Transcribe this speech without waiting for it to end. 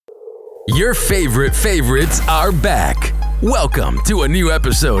Your favorite favorites are back. Welcome to a new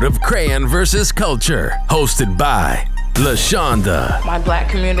episode of Crayon vs. Culture, hosted by LaShonda. My black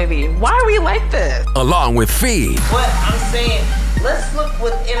community, why are we like this? Along with Fee. But I'm saying, let's look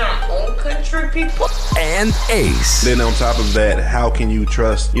within our own country, people. And Ace. Then on top of that, how can you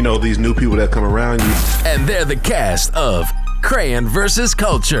trust, these new people that come around you? And they're the cast of Crayon vs.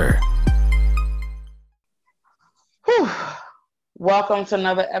 Culture. Whew. Welcome to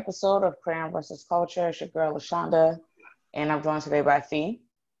another episode of Crayon vs. Culture. It's your girl, LaShonda. And I'm joined today by Fee.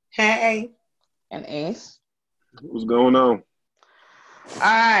 Hey. And Ace. What's going on? All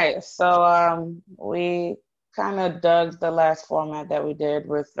right. So we kind of dug the last format that we did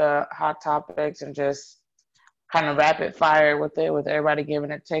with hot topics and just kind of rapid fire with it, with everybody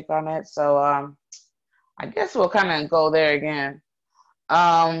giving a take on it. So I guess we'll kind of go there again.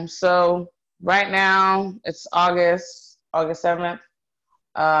 So right now it's August 7th.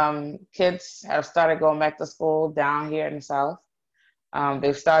 Kids have started going back to school down here in the South.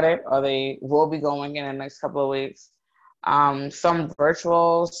 They've started, or they will be going in the next couple of weeks. Some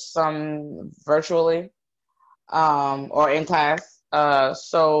virtual, some virtually, or in class.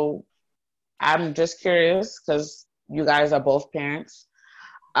 So I'm just curious, because you guys are both parents.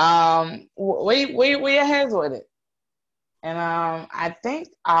 Where your heads with it? And I think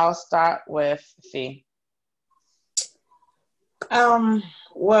I'll start with Fee.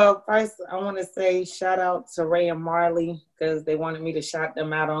 Well, first I want to say shout out to Ray and Marley, because they wanted me to shout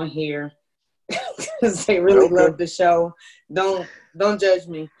them out on here because they really love the show. Don't judge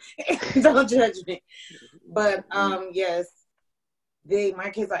me. Don't judge me. But yes,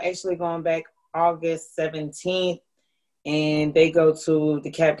 my kids are actually going back August 17th, and they go to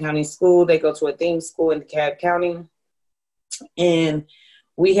the DeKalb County school. They go to a theme school in DeKalb County, and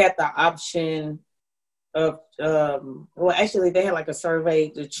we had the option of actually they had like a survey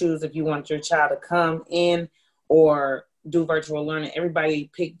to choose if you want your child to come in or do virtual learning. Everybody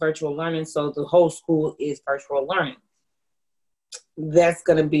picked virtual learning, so the whole school is virtual learning. That's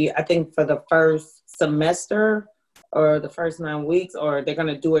going to be, I think, for the first semester or the first 9 weeks, or they're going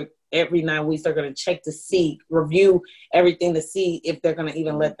to do it every 9 weeks. They're going to check to see, review everything to see if they're going to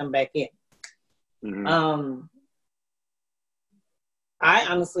even let them back in. Mm-hmm. I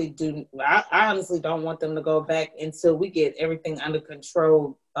honestly don't want them to go back until we get everything under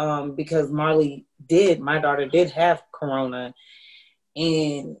control, because my daughter did have corona,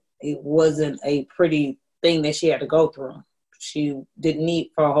 and it wasn't a pretty thing that she had to go through. She didn't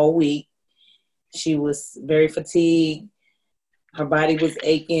eat for a whole week. She was very fatigued. Her body was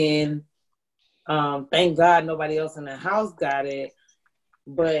aching. Thank God nobody else in the house got it.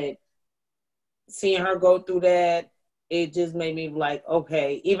 But seeing her go through that, it just made me like,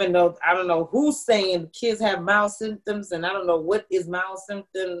 okay, even though I don't know who's saying kids have mild symptoms, and I don't know what is mild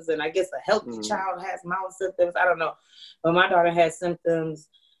symptoms, and I guess a healthy child has mild symptoms. I don't know. But my daughter had symptoms.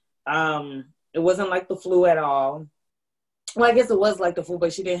 It wasn't like the flu at all. Well, I guess it was like the flu,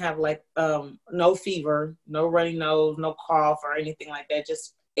 but she didn't have like no fever, no runny nose, no cough or anything like that,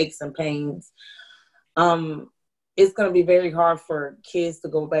 just aches and pains. It's going to be very hard for kids to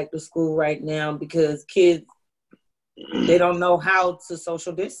go back to school right now, because kids, they don't know how to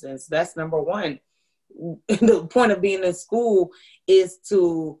social distance. That's number one. The point of being in school is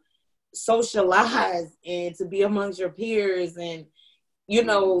to socialize and to be amongst your peers and,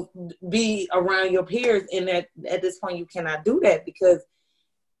 be around your peers. And at this point, you cannot do that, because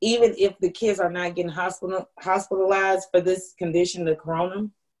even if the kids are not getting hospitalized for this condition, the corona,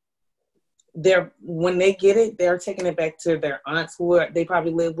 when they get it, they're taking it back to their aunts, they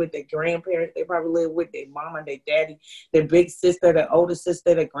probably live with, their grandparents, they probably live with their mama, their daddy, their big sister, their older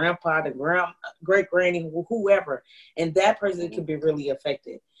sister, their grandpa, their great granny, whoever, and that person could be really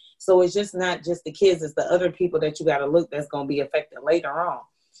affected. So it's just not just the kids; it's the other people that you got to look that's going to be affected later on.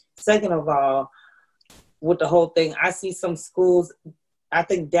 Second of all, with the whole thing, I see some schools, I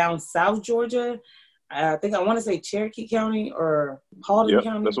think down South Georgia. I want to say Cherokee County or Halton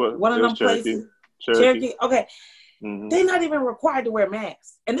County. That's one of them places. Cherokee. Okay. Mm-hmm. They're not even required to wear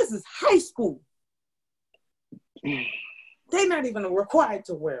masks. And this is high school. They're not even required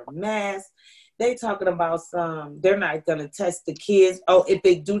to wear masks. They talking about they're not going to test the kids. Oh, if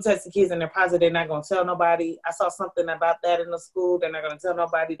they do test the kids and they're positive, they're not going to tell nobody. I saw something about that in the school. They're not going to tell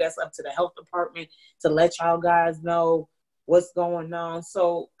nobody. That's up to the health department to let y'all guys know what's going on.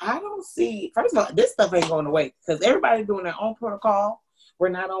 So I don't see, first of all, this stuff ain't going away, because everybody's doing their own protocol. We're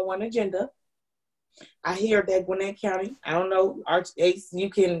not on one agenda. I hear that Gwinnett County, I don't know, Ace, you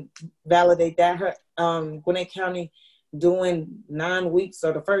can validate that. Gwinnett County doing 9 weeks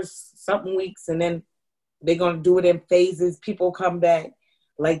or the first something weeks, and then they're going to do it in phases. People come back.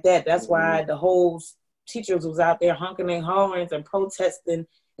 like that. That's why the whole teachers was out there honking their horns and protesting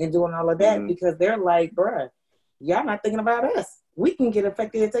and doing all of that because they're like, bruh, y'all not thinking about us. We can get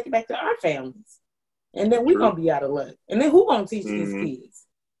affected and take it back to our families. And then we're going to be out of luck. And then who going to teach these kids?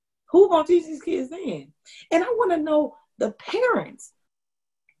 Who going to teach these kids then? And I want to know the parents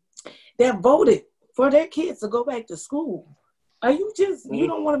that voted for their kids to go back to school. Are you just, you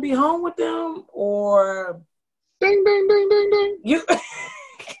don't want to be home with them or... Ding, ding, ding, ding, ding. You...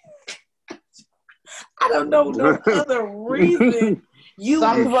 I don't know no other reason.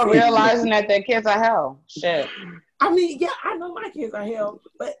 Some people realizing that their kids are hell. Shit. I mean, yeah, I know my kids are hell,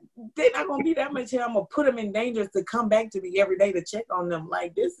 but they're not gonna be that much hell. I'm gonna put them in danger to come back to me every day to check on them.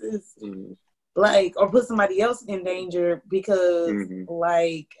 Like this is like, or put somebody else in danger because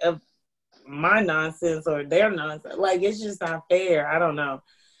like of my nonsense or their nonsense. Like it's just not fair. I don't know,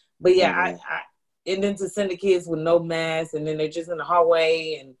 but yeah, I and then to send the kids with no mask and then they're just in the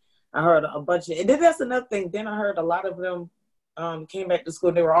hallway and I heard a bunch of, and then that's another thing. Then I heard a lot of them came back to school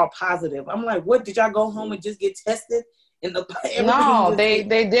and they were all positive. I'm like, what? Did y'all go home and just get tested? No, they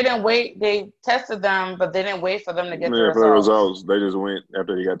didn't wait. They tested them, but they didn't wait for them to get the results. For the results. They just went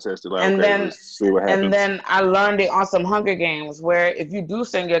after they got tested. Like, and okay, let's see what happens. And then I learned it on some Hunger Games where if you do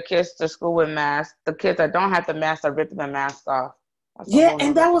send your kids to school with masks, the kids that don't have the mask are ripping the mask off. Yeah,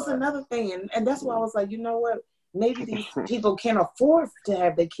 and that was another thing. And that's why I was like, you know what? Maybe these people can't afford to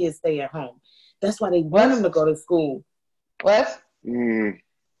have their kids stay at home. That's why they want them to go to school. What?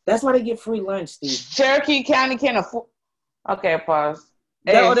 That's why they get free lunch, Steve. Cherokee County can't afford. Okay, pause.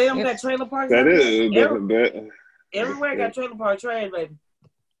 They don't got trailer parks. That is. Everywhere got trailer park trash, baby.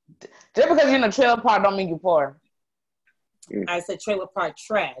 Just because you're in a trailer park don't mean you're poor. I said trailer park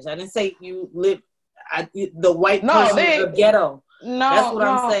trash. I didn't say you live. The white person is a ghetto. No, that's what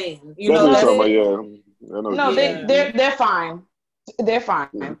I'm saying. You that's know, they're fine. They're fine.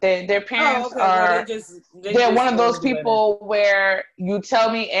 Their parents are. They're one of those people where you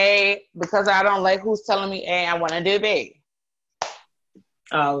tell me A because I don't like who's telling me A. I want to do B.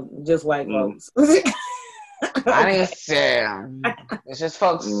 Oh, just white folks. I didn't say. It's just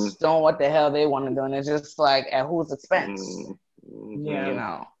folks doing what the hell they want to do, and it's just like at whose expense. Yeah, you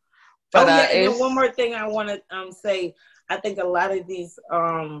know. But and then one more thing I want to say. I think a lot of these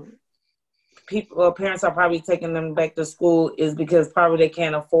people or parents are probably taking them back to school is because probably they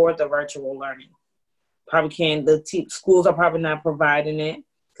can't afford the virtual learning. Probably can't. Schools are probably not providing it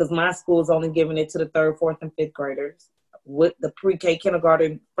because my school is only giving it to the 3rd, 4th, and 5th graders. What the pre-K,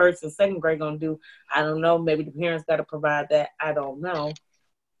 kindergarten, 1st, and 2nd grade gonna do, I don't know. Maybe the parents got to provide that. I don't know.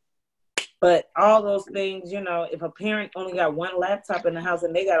 But all those things, you know, if a parent only got one laptop in the house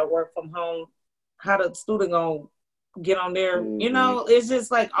and they got to work from home, how the student gonna get on there? You know, it's just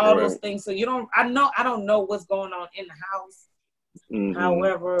like all those things. So I don't know what's going on in the house.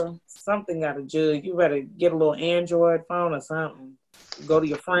 However, something got to judge. You better get a little Android phone or something. Go to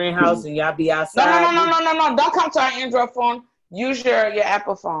your friend's house and y'all be outside. No. Don't come to our Android phone. Use your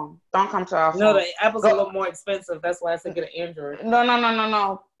Apple phone. Don't come to our phone. No, the Apple's a little more expensive. That's why I said get an Android. No.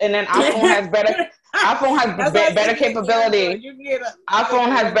 And then iPhone has better. iPhone has better capability. iPhone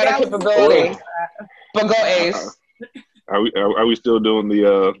has better capability. But go Ace. Are we still doing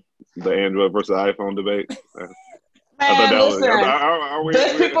the Android versus iPhone debate? Man, listen.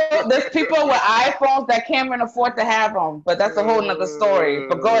 There's people with iPhones that can't even afford to have them, but that's a whole nother story.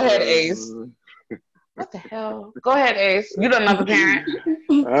 But go ahead, Ace. What the hell? Go ahead, Ace. You don't know the parent.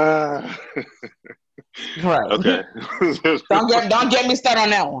 Right. Okay. Don't get me started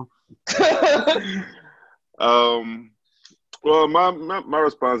on that one. Well, my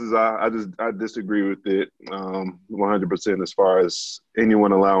response is I disagree with it 100% as far as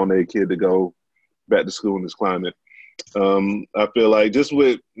anyone allowing their kid to go back to school in this climate. I feel like just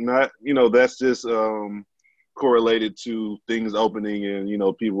with not, that's just correlated to things opening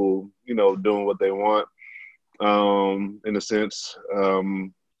and, people, doing what they want in a sense.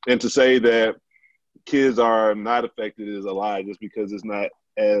 And to say that kids are not affected is a lie just because it's not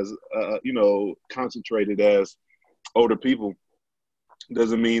as, concentrated as older people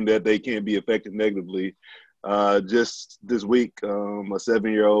doesn't mean that they can't be affected negatively. Just this week, a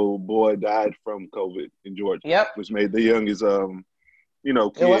 7-year-old boy died from COVID in Georgia. Yep. Which made the youngest, kid. It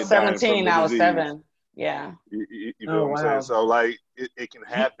was 17. Now it's 7. Yeah. You know what I'm saying? So, like, it can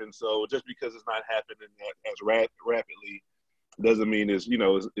happen. So just because it's not happening as rapidly doesn't mean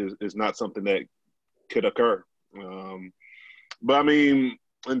it's not something that could occur. But I mean,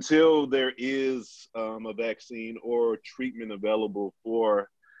 until there is a vaccine or treatment available for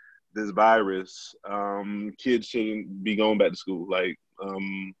this virus, kids shouldn't be going back to school. Like,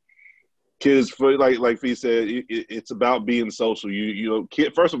 Kids, for like Fee said, it's about being social.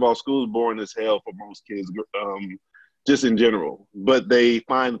 First of all, school is boring as hell for most kids, just in general. But they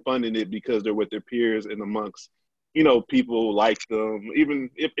find fun in it because they're with their peers and amongst, people like them, even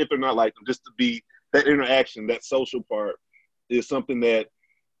if they're not like them. Just to be that interaction, that social part, is something that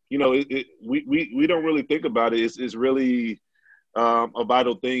we don't really think about it. It's really a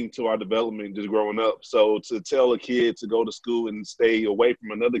vital thing to our development just growing up. So to tell a kid to go to school and stay away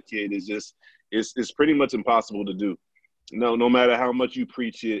from another kid is just it's pretty much impossible to do. No matter how much you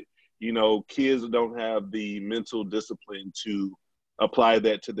preach it, kids don't have the mental discipline to apply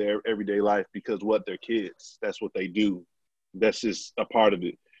that to their everyday life because they're kids. That's what they do. That's just a part of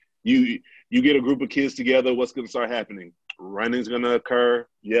it. You get a group of kids together, what's going to start happening? Running's going to occur,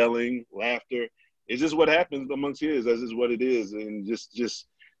 yelling, laughter. It's just what happens amongst kids. That's just what it is. And just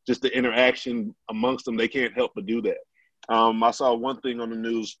the interaction amongst them, they can't help but do that. I saw one thing on the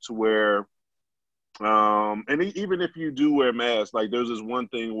news to where, even if you do wear masks, like there's this one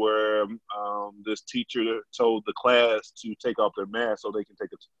thing where this teacher told the class to take off their mask so they can take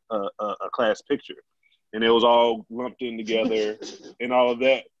a class picture. And it was all lumped in together and all of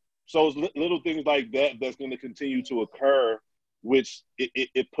that. So it's little things like that that's going to continue to occur, which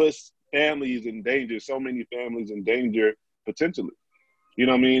it puts families in danger, so many families in danger potentially. You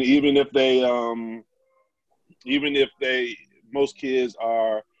know what I mean? Even if most kids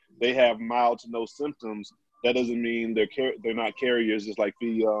they have mild to no symptoms, that doesn't mean they're not carriers, just like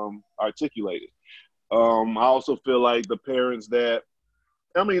Fee articulated. I also feel like the parents that,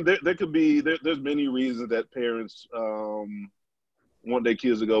 there could be, there's many reasons that parents want their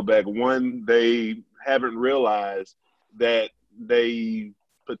kids to go back. One, they haven't realized that they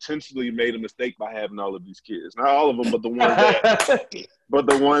potentially made a mistake by having all of these kids. Not all of them, but the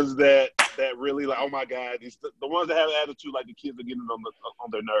ones that really like, oh my God, the ones that have attitude like the kids are getting on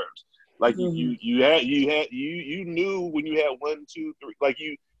their nerves. Like you knew when you had 1, 2, 3, like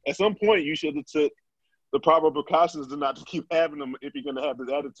at some point you should have took the proper precautions to not to keep having them if you're gonna have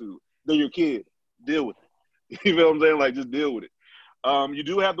this attitude. They're your kid. Deal with it. You know what I'm saying? Like just deal with it. You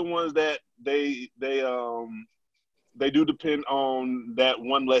do have the ones that they do depend on that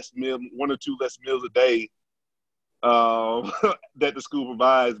 1 or 2 less meals a day that the school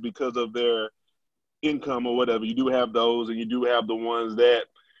provides because of their income or whatever. You do have those, and you do have the ones that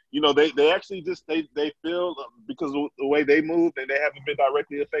they actually just they feel because of the way they move and they haven't been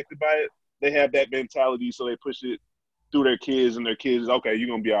directly affected by it. They have that mentality, so they push it through their kids, and their kids, okay, you're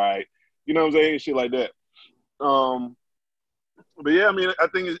gonna be all right. You know what I'm saying? Shit like that. But yeah, I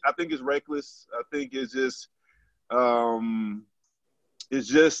think it's reckless. I think it's just it's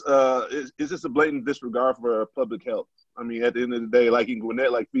just a blatant disregard for public health. At the end of the day, like in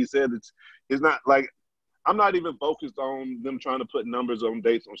Gwinnett, like Fee said, it's not like I'm not even focused on them trying to put numbers on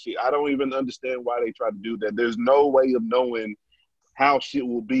dates on shit. I don't even understand why they try to do that. There's no way of knowing how shit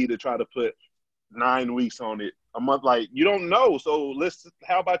will be to try to put 9 weeks on it, a month. Like you don't know. So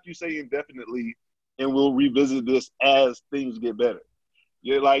how about you say indefinitely, and we'll revisit this as things get better.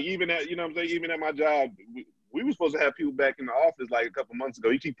 Yeah, like even at even at my job, we were supposed to have people back in the office like a couple months ago.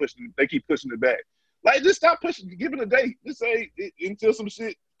 They keep pushing it back. Like just stop pushing, give it a date. Just say until some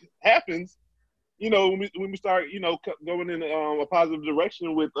shit happens. When we start, going in a positive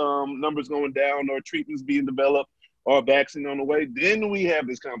direction with numbers going down or treatments being developed or a vaccine on the way, then we have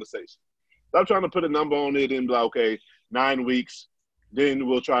this conversation. Stop trying to put a number on it and be like, okay, 9 weeks, then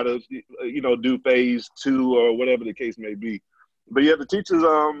we'll try to, do phase 2 or whatever the case may be. But yeah, the teachers,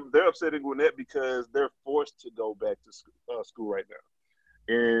 they're upset in Gwinnett because they're forced to go back to school right now.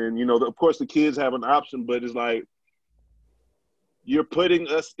 And, of course the kids have an option, but it's like, you're putting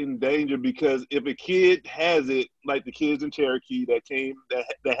us in danger because if a kid has it, like the kids in Cherokee that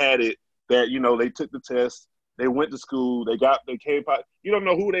had it, that, they took the test, they went to school, they came out, you don't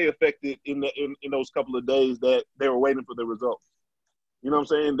know who they affected in those couple of days that they were waiting for the results. You know what I'm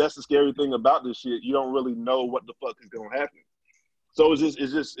saying? That's the scary thing about this shit. You don't really know what the fuck is going to happen. So it's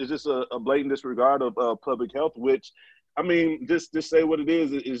just a blatant disregard of public health, which, just say what it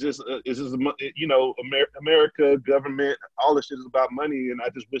is. It's just America, government, all this shit is about money, and I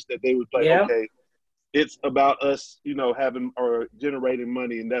just wish that they would play, okay, it's about us, having or generating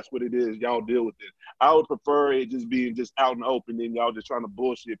money, and that's what it is. Y'all deal with it. I would prefer it just being just out in the open than y'all just trying to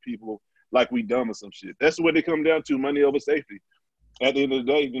bullshit people like we dumb or some shit. That's what it comes down to, money over safety. At the end of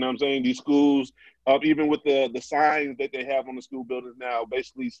the day, you know what I'm saying? These schools, even with the signs that they have on the school buildings now,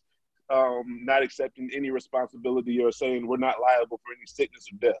 basically not accepting any responsibility or saying we're not liable for any sickness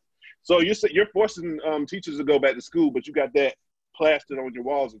or death. So you're forcing teachers to go back to school, but you got that plastered on your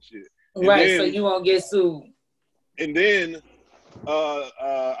walls and shit. And right, then, so you won't get sued. And then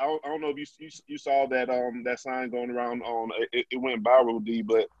I don't know if you saw that that sign going around on it went viral, D,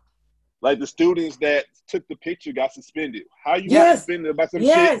 but like the students that took the picture got suspended. How you get Yes. suspended about some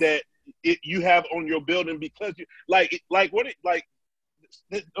Yes. shit that you have on your building because you that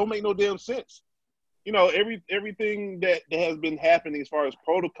don't make no damn sense. You know, everything that has been happening as far as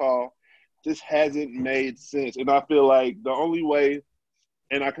protocol just hasn't made sense. And I feel like the only way,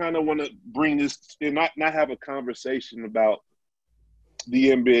 and I kind of want to bring this and not have a conversation about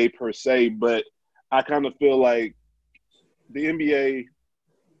the NBA per se, but I kind of feel like the NBA,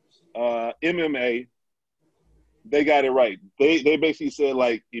 MMA, they got it right. They basically said,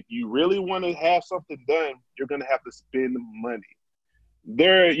 like, if you really want to have something done, you're gonna have to spend money.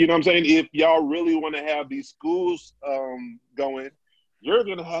 You know what I'm saying? If y'all really want to have these schools going, you're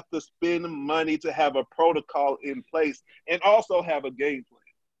gonna have to spend money to have a protocol in place and also have a game plan.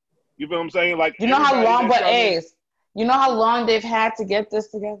 You feel what I'm saying? Like, you know how long, but Ace, you know how long they've had to get this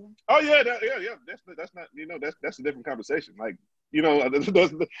together? Oh yeah, yeah. That's not, you know, that's a different conversation. Like, you know,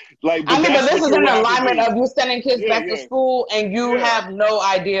 that's like. I mean, but this is in alignment do. of you sending kids back to school and you have no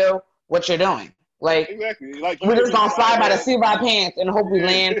idea what you're doing. Like, exactly. Like, we're just gonna fly by the seat of our pants and hope we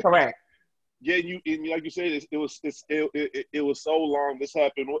land correct. Yeah, and like you said, it was so long. This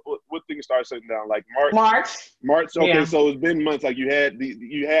happened. What things started shutting down? Like March. Okay, Yeah. so it's been months. Like you had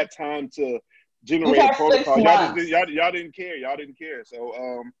time to generate a protocol. Y'all didn't care. Y'all didn't care.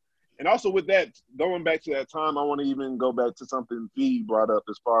 So and also with that, going back to that time, I want to even go back to something Fee brought up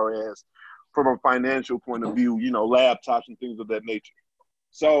as far as from a financial point of view. You know, laptops and things of that nature.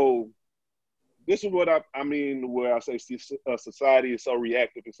 So this is what I mean, where I say society is so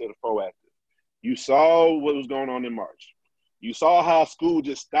reactive instead of proactive. You saw what was going on in March. You saw how school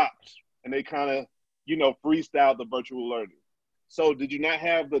just stopped and they kind of, you know, freestyled the virtual learning. So did you not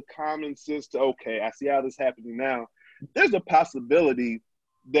have the common sense to, okay, I see how this is happening now. There's a possibility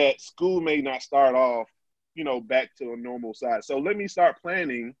that school may not start off, you know, back to a normal size. So let me start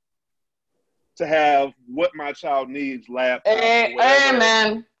planning to have what my child needs, laptops, hey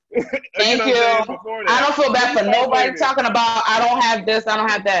man. Thank you. I don't feel bad for nobody talking about I don't have this, I don't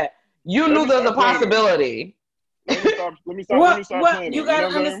have that. You knew there was a possibility. Let me start planning. You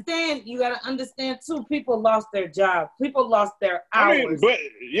gotta understand. You gotta understand too. People lost their job. People lost their hours. I mean, but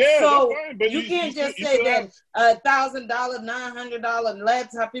yeah, so that's fine, but you can't just say that $1,000, $900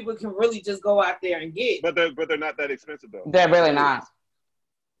 laptop people can really just go out there and get. But they're not that expensive though. They're really not.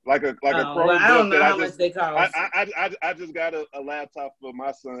 Like a Chromebook. Well, I don't know how much they cost. I just got a laptop for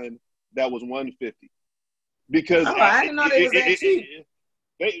my son that was $150 because I didn't know they was that cheap.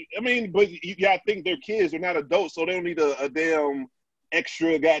 But you gotta think they're kids. They're not adults, so they don't need a damn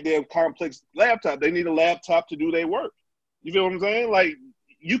extra goddamn complex laptop. They need a laptop to do their work. You feel what I'm saying? Like,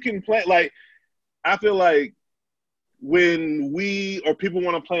 you can plan. Like, I feel like when we or people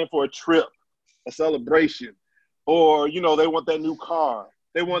want to plan for a trip, a celebration, or, you know, they want that new car.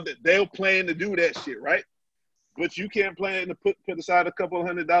 They'll plan to do that shit, right? But you can't plan to put aside a couple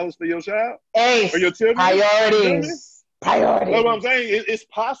 $100 for your child or your children. Priorities. That's what I'm saying. It's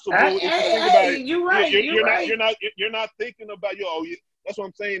possible. If you think about it, you're right. You're not thinking about that's what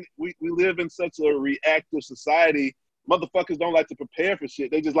I'm saying. We live in such a reactive society. Motherfuckers don't like to prepare for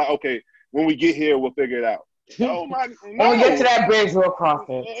shit. They just like, okay, when we get here, we'll figure it out. No. When we get to that bridge, we'll cross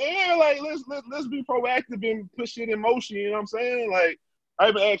it. Yeah, like let's be proactive and put shit in motion. You know what I'm saying? Like, I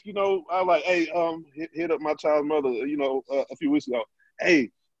even asked, you know, I like, hey, hit up my child's mother, you know, a few weeks ago. Hey,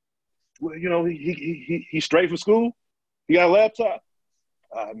 well, you know, he's straight from school. He got a laptop?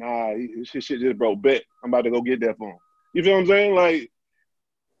 Nah, his shit just broke. Bet I'm about to go get that for him. You feel what I'm saying? Like,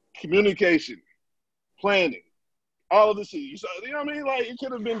 communication, planning, all of this shit. You know what I mean? Like, it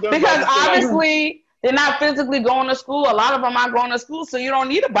could have been done. Because obviously, they're not physically going to school. A lot of them aren't going to school, so you don't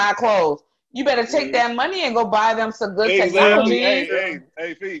need to buy clothes. You better take that money and go buy them some good technology. Hey,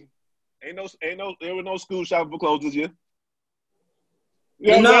 Fee. There was no school shopping for clothes this year.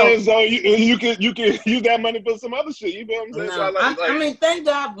 You know what I'm saying? So you can use that money for some other shit. You know what I'm saying? No. So I mean, thank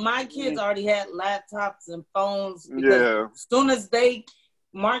God my kids already had laptops and phones. Because as soon as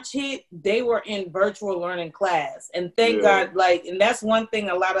March hit, they were in virtual learning class. And thank God, like, and that's one thing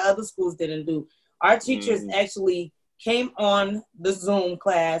a lot of other schools didn't do. Our teachers actually came on the Zoom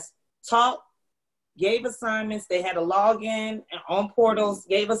class, taught, gave assignments. They had a login on portals,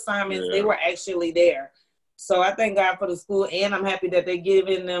 gave assignments. They were actually there. So I thank God for the school, and I'm happy that they're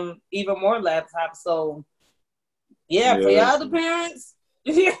giving them even more laptops. So, for your other parents,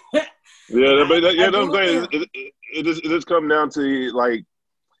 it just comes down to, like,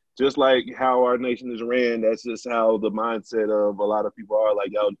 just like how our nation is ran. That's just how the mindset of a lot of people are.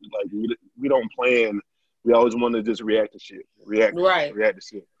 Like, y'all, like we don't plan We always want to just react to shit, react to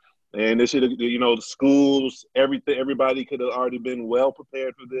shit. And this should, the schools, everything, everybody could have already been well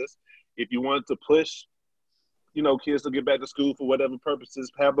prepared for this. If you wanted to push, kids to get back to school for whatever purposes,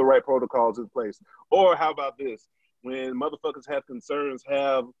 have the right protocols in place. Or how about this? When motherfuckers have concerns,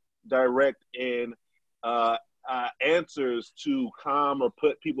 have direct and answers to calm or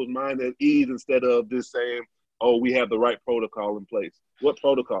put people's mind at ease instead of just saying, oh, we have the right protocol in place. What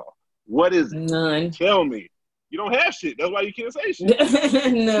protocol? What is it? None. Tell me. You don't have shit. That's why you can't say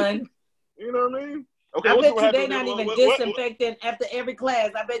shit. None. You know what I mean? Okay, I bet you they're not even disinfecting after every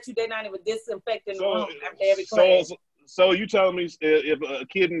class. I bet you they're not even disinfecting the room after every class. So you telling me if a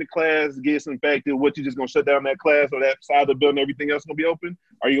kid in the class gets infected, what, you just going to shut down that class or that side of the building, everything else going to be open?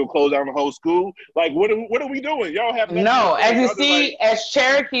 Are you going to close down the whole school? Like, what are we doing? Y'all have no, as you see, as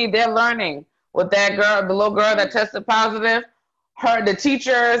Cherokee, they're learning. With that girl, the little girl that tested positive, the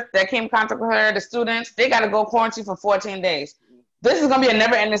teachers that came in contact with her, the students, they got to go quarantine for 14 days. This is going to be a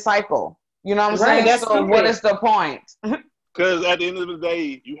never-ending cycle. You know what I'm saying? That's so what is the point? Because at the end of the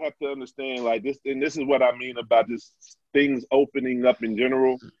day, you have to understand, like this, and this is what I mean about just things opening up in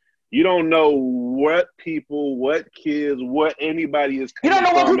general. You don't know what people, what kids, what anybody is coming from.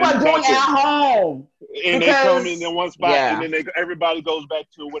 You don't know what people are doing at home. And they come in one spot, and then everybody goes back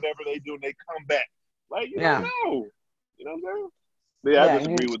to whatever they do, and they come back. Like, you don't know. You know what I'm saying? Yeah, I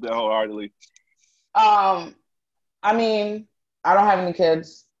disagree with that wholeheartedly. I mean, I don't have any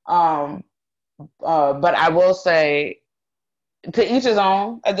kids. But I will say, to each his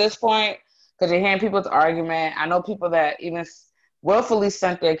own at this point, because you're hearing people's argument. I know people that even willfully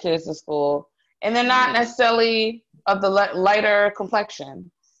sent their kids to school, and they're not necessarily of the lighter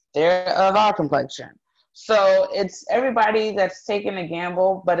complexion. They're of our complexion. So it's everybody that's taking a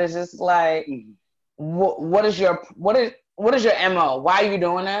gamble, but it's just like, what is your MO? Why are you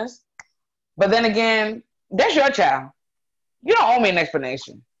doing this? But then again, that's your child. You don't owe me an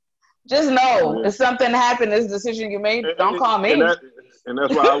explanation. Just know if something happened, this decision you made, don't call me. And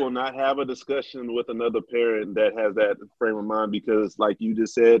that's why I will not have a discussion with another parent that has that frame of mind, because like you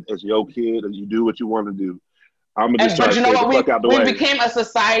just said, as your kid, and you do what you want to do. I'm gonna just try to stay the fuck out the way. We became a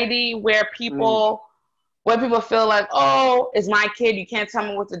society where people feel like, oh, it's my kid, you can't tell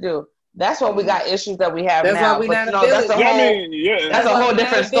me what to do. That's why we got issues that we have now. That's why we not a village. That's a whole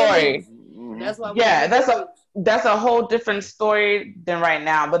different story. That's why that's a whole different story than right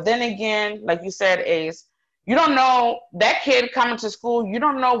now. But then again, like you said, Ace, you don't know that kid coming to school. You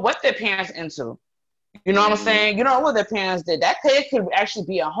don't know what their parents into. You know what I'm saying? You don't know what their parents did. That kid could actually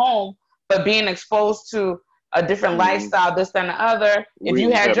be at home, but being exposed to a different lifestyle, this, that, and the other. If you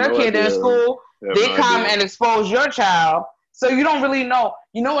had your kid in school, they come and expose your child. So you don't really know.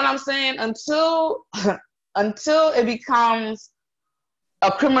 You know what I'm saying? Until it becomes a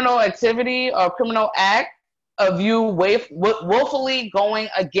criminal activity or a criminal act of you willfully going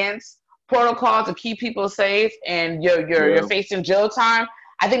against protocol to keep people safe, and you're facing jail time.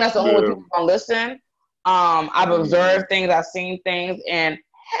 I think that's the only way people gonna listen. I've observed things, I've seen things, and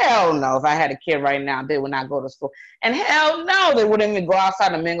hell no, if I had a kid right now, they would not go to school. And hell no, they wouldn't even go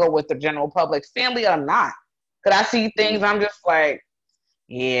outside and mingle with the general public, family or not. Because I see things, I'm just like,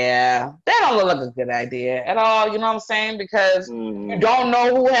 yeah, that don't look like a good idea at all. You know what I'm saying? Because you don't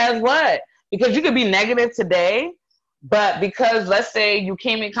know who has what. Because you could be negative today, but because let's say you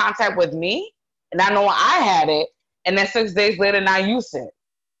came in contact with me and I know I had it, and then 6 days later now you sick.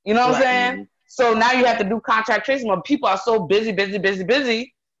 You know what I'm saying? So now you have to do contact tracing, but people are so busy,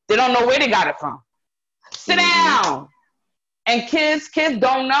 they don't know where they got it from. Sit down. And kids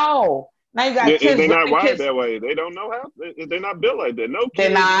don't know. Now you got kids. They're not wired that way. They don't know how. They're not built like that. No kid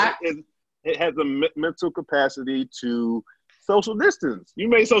they're not. It has a mental capacity to social distance. You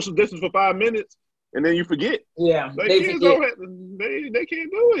may social distance for 5 minutes, and then you forget. Yeah, they can't do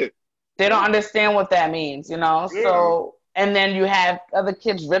it. They don't understand what that means, you know? Yeah. So, and then you have other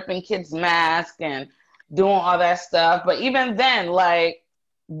kids ripping kids' masks and doing all that stuff. But even then, like,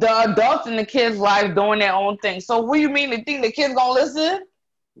 the adults in the kids' lives doing their own thing. So what do you mean they think the kids gonna listen?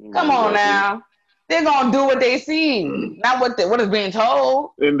 Come on now. They're gonna do what they see, not what is being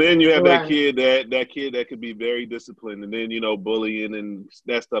told. And then you have that kid that could be very disciplined, and then bullying and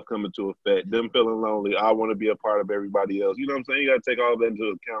that stuff coming to effect. Them feeling lonely. I want to be a part of everybody else. You know what I'm saying? You got to take all that into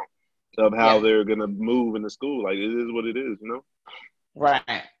account of how they're gonna move in the school. Like, it is what it is,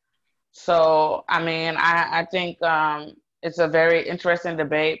 Right. So I mean, I think it's a very interesting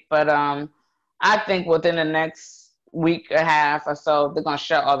debate, but I think within the next week and a half or so, they're gonna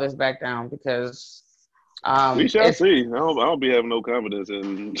shut all this back down, because We shall It's see. I don't be having no confidence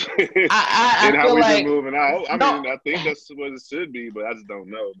in I in how feel we've been like moving. I no, mean, I think that's what it should be, but I just don't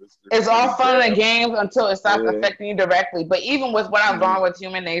know. This it's all pretty fun and bad. games until it starts Yeah. affecting you directly. But even with what I've Mhm. gone with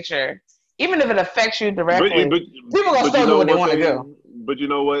human nature, even if it affects you But directly, but people gonna but you still do know what they one want to do. thing. But you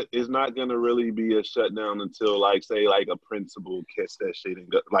know what? It's not gonna really be a shutdown until like say like a principal catch that shit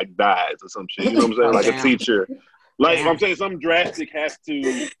and like dies or some shit. You know what I'm saying? Oh Like a damn, teacher. Like I'm damn, saying, something drastic has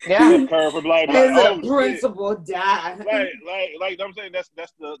to yeah. occur for like As a oh shit. principal die. Like I'm saying that's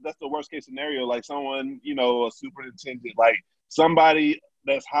the worst case scenario. Like someone, you know, a superintendent, like somebody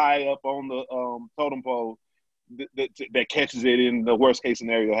that's high up on the totem pole that catches it in the worst case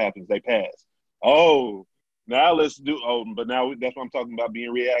scenario happens. They pass. Oh, now let's do. Oh, but now that's what I'm talking about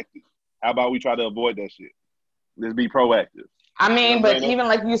being reactive. How about we try to avoid that shit? Let's be proactive. I You know mean, what I'm but saying? even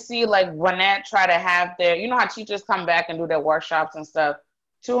like you see, like Gwinnett try to have their, you know how teachers come back and do their workshops and stuff.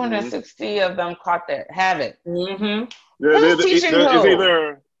 Mm-hmm. 260 of them caught that have it. Mm-hmm. Yeah, Who's teaching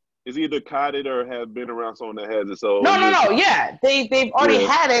who? it's either caught it or have been around someone that has it. So No, it's no, just no. Yeah, they've already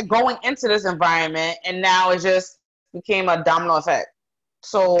yeah. had it going into this environment, and now it just became a domino effect.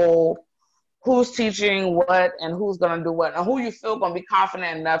 So who's teaching what and who's gonna do what and who you feel gonna be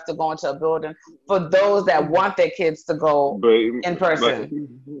confident enough to go into a building for those that want their kids to go But in like person.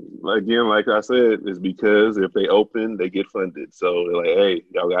 again, like I said, it's because if they open, they get funded. So they're like, hey,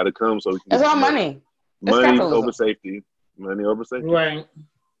 y'all got to come so we can It's get all the money. money. It's Money over capitalism. safety. Money over safety. Right.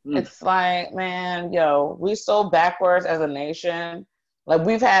 It's like, man, yo, we so backwards as a nation. Like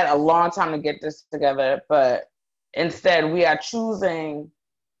we've had a long time to get this together, but instead we are choosing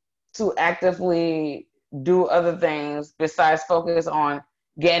to actively do other things besides focus on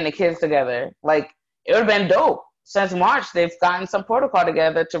getting the kids together. Like it would have been dope. Since March, they've gotten some protocol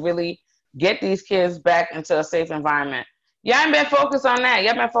together to really get these kids back into a safe environment. You haven't been focused on that. You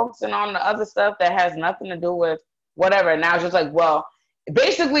haven't been focusing on the other stuff that has nothing to do with whatever. Now it's just like, well,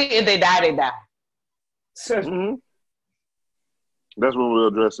 basically, if they die, they die. Mm-hmm. That's when we'll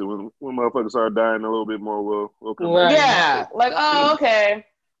address it. When motherfuckers start dying a little bit more, we'll come back. Right. Yeah, like, oh, okay.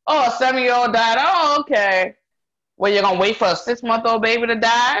 Oh, a 7-year-old died. Oh, okay. Well, you're gonna wait for a 6-month-old baby to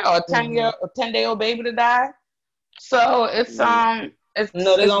die, or a 10-day-old baby to die. So it's No, they're it's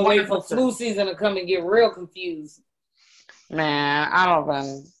gonna one wait of the for flu season to come and get real confused. man. I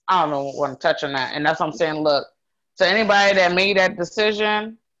don't want to touch on that, and that's what I'm saying. Look, to anybody that made that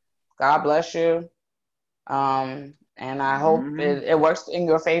decision, God bless you. And I hope it works in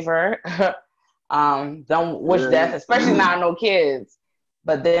your favor. Don't wish death, especially not no kids.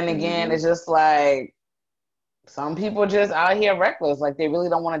 But then again, it's just like some people just out here reckless, like they really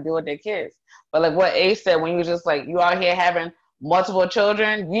don't want to deal with their kids. But like what Ace said, when you just like you out here having multiple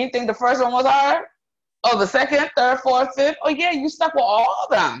children, you think the first one was hard? Oh, the second, third, fourth, fifth. Oh yeah, you stuck with all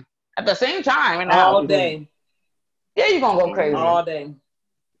of them at the same time in the All house. day. Yeah, you're gonna go crazy. All day.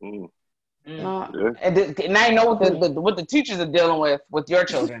 No. And now you know what the teachers are dealing with your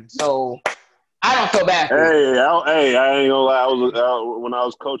children. So I don't feel bad for you. I ain't gonna lie. When I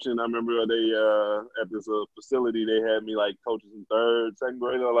was coaching, I remember they at this facility they had me like coaching in third, second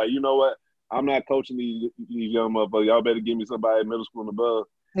grade. I was like, you know what? I'm not coaching these young motherfuckers. Y'all better give me somebody in middle school and above.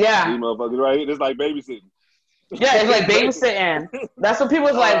 Yeah. These motherfuckers, right? It's like babysitting. Yeah, it's like babysitting. That's what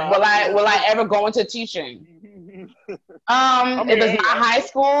people's like. Will I ever go into teaching? If it's not high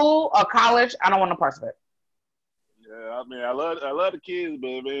school or college, I don't want no parts of it. Yeah, I mean, I love the kids, but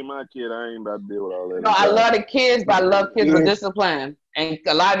if it ain't my kid, I ain't about to deal with all that. No, I love the kids, but I love kids with discipline, and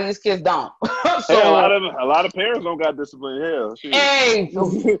a lot of these kids don't. So hey, a lot of parents don't got discipline. Hell, shit. Hey,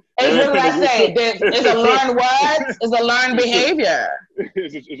 what did I say? It's a learned what? It's a learned behavior.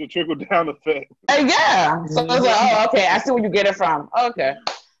 It's a trickle down effect. Yeah. So it's like, oh, okay, I see where you get it from. Okay,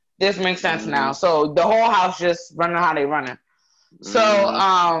 this makes sense now. So the whole house just running how they running. So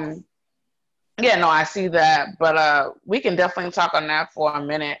yeah, no, I see that, but we can definitely talk on that for a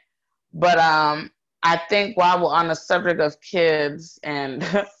minute. But I think while we're on the subject of kids and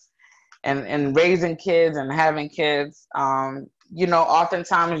and raising kids and having kids, you know,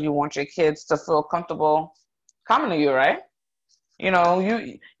 oftentimes you want your kids to feel comfortable coming to you, right? You know,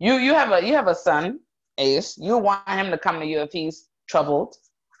 you have a son, Ace. You want him to come to you if he's troubled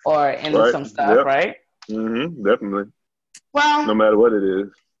or in some stuff, right? Definitely. Well, no matter what it is.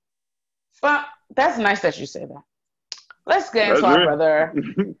 Well, that's nice that you say that. Let's get into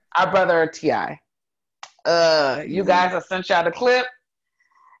our brother T.I. You guys have sent out a clip,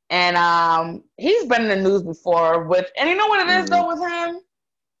 and he's been in the news before and you know what it is though with him?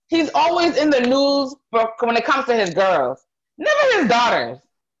 He's always in the news when it comes to his girls, never his daughters.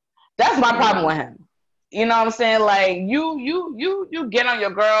 That's my problem with him. You know what I'm saying? Like you get on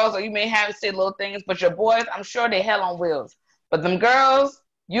your girls, or you may have to say little things, but your boys, I'm sure they hell on wheels. But them girls,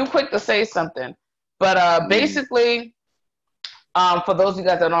 you quick to say something. But basically, for those of you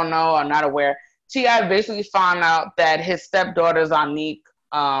guys that don't know or not aware, T.I. basically found out that his stepdaughter Zanique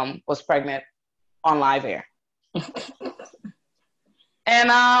was pregnant on live air. And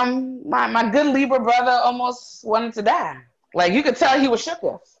my good Libra brother almost wanted to die. Like, you could tell he was shook.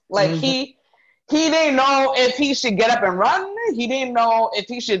 Like, he didn't know if he should get up and run. He didn't know if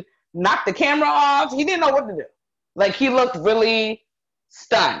he should knock the camera off. He didn't know what to do. Like, he looked really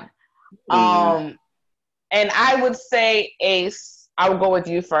stunned. And I would say, Ace, I would go with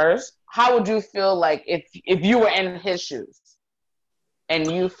you first. How would you feel like if you were in his shoes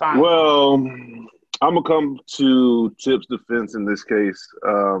and you found him? I'm going to come to Tip's defense in this case.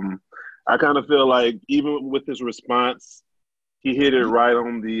 I kind of feel like even with his response, he hit it right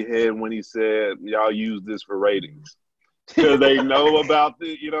on the head when he said, y'all use this for ratings. Because they know about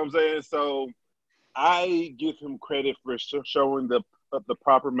it, you know what I'm saying? So I give him credit for showing the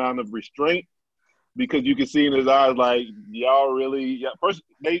proper amount of restraint, because you can see in his eyes, like, y'all really, first,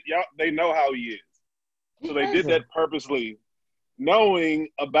 they know how he is. So they did that purposely, knowing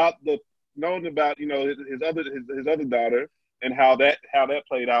about you know, his other daughter and how that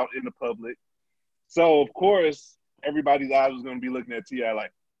played out in the public. So of course everybody's eyes was gonna be looking at T.I.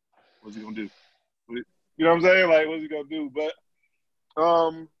 like, what's he gonna do? You know what I'm saying? Like, what's he gonna do? But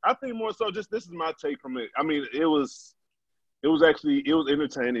I think more so, just this is my take from it. I mean, it was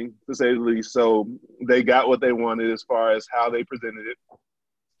entertaining, to say the least. So they got what they wanted as far as how they presented it.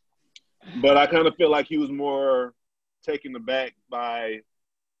 But I kind of feel like he was more taken aback by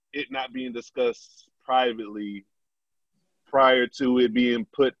it not being discussed privately prior to it being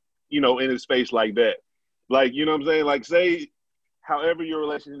put, you know, in his face like that. Like, you know what I'm saying? Like, say, however your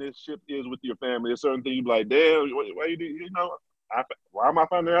relationship is with your family, a certain thing, you be like, damn, why you do, you know, why am I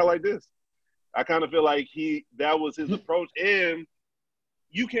finding out like this? I kind of feel like that was his approach. And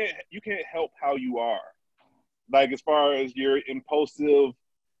you can't help how you are. Like, as far as your impulsive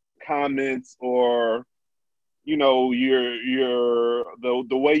comments, or, you know,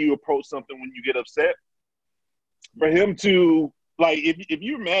 the way you approach something when you get upset. For him to, like, if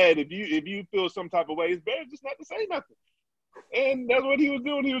you're mad, if you feel some type of way, it's better just not to say nothing. And that's what he was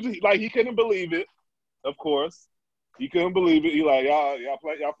doing. He was just, like, he couldn't believe it. Of course, he couldn't believe it. He like, y'all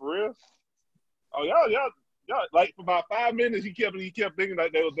for real? Oh, y'all. Like, for about 5 minutes, he kept thinking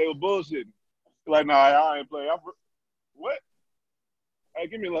like they were bullshitting. Like, nah, y'all ain't playing. What? Hey,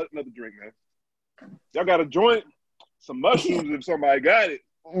 give me another drink, man. Y'all got a joint? Some mushrooms if somebody got it.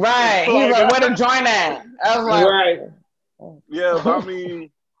 Right. He was like, where the joint at? I was like, Right. Yeah, but I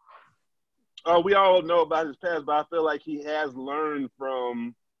mean, we all know about his past, but I feel like he has learned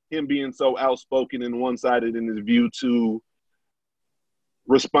from him being so outspoken and one-sided in his view to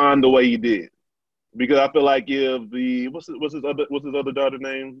respond the way he did. Because I feel like if what's his other daughter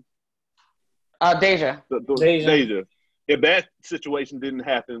name? Deja. Deja. If that situation didn't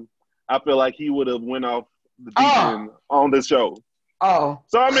happen, I feel like he would have went off the deep end on this show. Oh.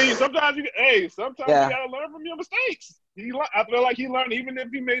 So I mean, sometimes you gotta learn from your mistakes. I feel like he learned, even if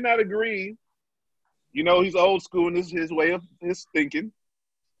he may not agree. You know, he's old school and this is his way of his thinking.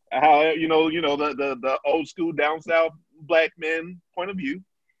 How you know the old school down south black man point of view.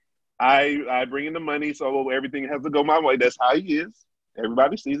 I bring in the money, so everything has to go my way. That's how he is.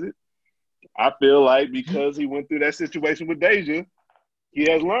 Everybody sees it. I feel like because he went through that situation with Deja, he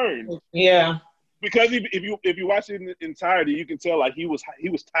has learned. Yeah. Because if you watch it in entirety, you can tell like he was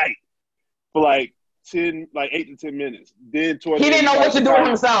tight for like 8 to 10 minutes. Then he didn't know what to do with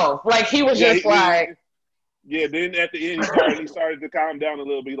himself. Like, he was just like. Yeah. Then at the end, he started to calm down a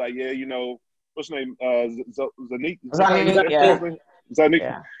little bit. Like, yeah, you know, what's her name? Zanique. Zanique.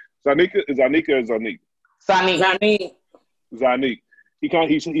 Zanique. Zanika or Zanique? Zanique. He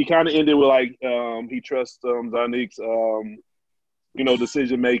kind of ended with like he trusts Zanique's you know,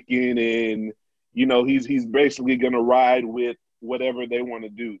 decision making, and you know he's basically gonna ride with whatever they want to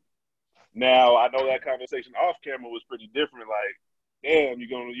do. Now I know that conversation off camera was pretty different. Like, damn, you're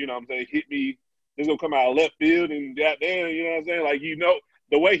gonna, you know what I'm saying, hit me. It's gonna come out of left field, and goddamn, you know what I'm saying? Like, you know,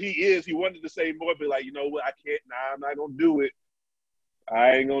 the way he is, he wanted to say more, but like, you know what, I can't. Nah, I'm not gonna do it.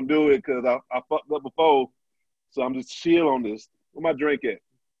 I ain't gonna do it because I fucked up before. So I'm just chill on this. Where my drink at?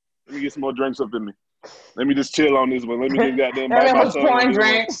 Let me get some more drinks up in me. Let me just chill on this one. Let me just goddamn bite my tongue on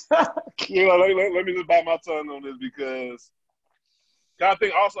this one. You know, let me just bite my tongue on this, because I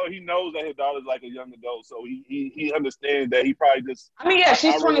think also he knows that his daughter's like a young adult, so he understands that he probably just. I mean, yeah,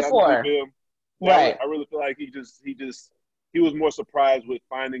 she's 24. Right. I really feel like he was more surprised with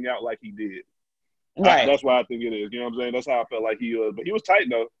finding out like he did. Right. That's why I think it is. You know what I'm saying? That's how I felt like he was. But he was tight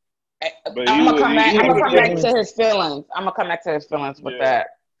though. But I'm gonna come back. I'm gonna come back was- to his feelings. I'm gonna come back to his feelings with Yeah. that.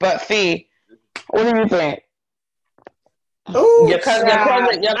 But Fee, what do you think? Ooh, Your cousin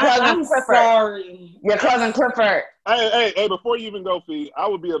I'm Clifford. sorry. Your cousin Clifford. Hey! Before you even go, Fee, I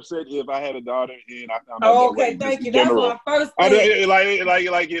would be upset if I had a daughter and I found out Oh, that okay, way. thank In you. That's general. my first I thing.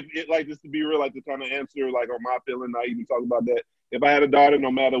 like if just to be real, like to kind of answer like on my feeling, not even talk about that. If I had a daughter,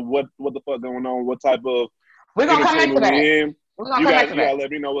 no matter what the fuck going on, what type of We're gonna come back to entertainment that. we in, We're gonna you come back to gotta that. let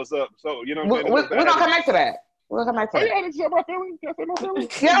me know what's up. So you know We're what I'm saying? gonna come back to that. We're gonna come back to Oh that. yeah, I didn't say my feelings. Can I say my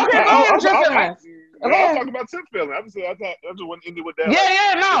feelings? Yeah, okay, go ahead with your feelings. I'm talking about Tip feeling. I just want to end it with that. No.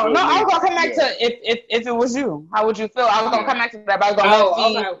 I was gonna come back yeah. to if it was you, how would you feel? I was gonna come back to that, but I was gonna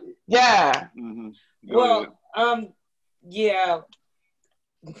let Okay. Yeah. Mm-hmm. Well, yeah.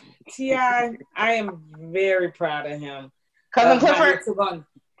 T.I., I am very proud of him. Cousin Clifford?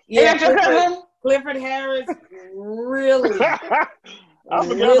 Yeah, Is that your cousin? Clifford Harris really. I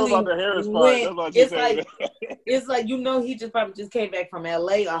forgot about the Harris part. It's like he probably just came back from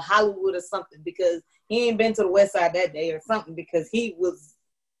LA or Hollywood or something because he ain't been to the West Side that day or something because he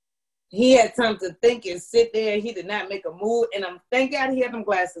had time to think and sit there. He did not make a move, and thank God he had them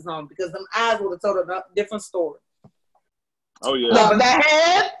glasses on because them eyes would have told a different story. Oh yeah. No, but that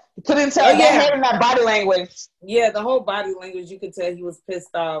head couldn't tell. That head and that body language. Yeah, the whole body language, you could tell he was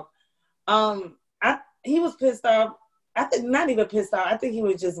pissed off. He was pissed off. I think not even pissed off. I think he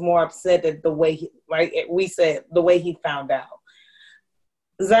was just more upset at the way the way he found out.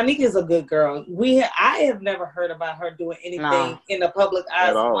 Zanique is a good girl. I have never heard about her doing anything in the public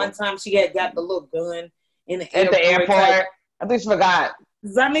eyes. One time she had got the little gun in the airport. I think she forgot.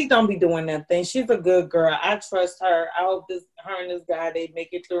 Zanique don't be doing that thing. She's a good girl. I trust her. I hope her and this guy, they make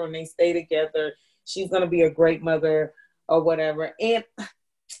it through and they stay together. She's going to be a great mother or whatever. And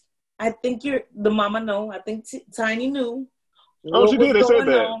I think the mama know. I think Tiny knew. Oh, she did. They said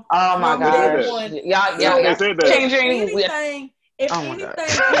that. Oh my gosh. Yeah. They said that.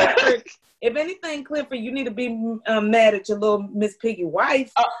 If anything, Clifford, you need to be mad at your little Miss Piggy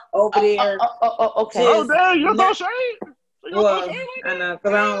wife over there. Okay. Oh, damn, you're so shade. Well, I know,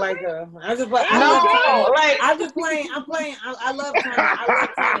 because I don't like her. I'm just playing. I'm just playing. I'm playing. I love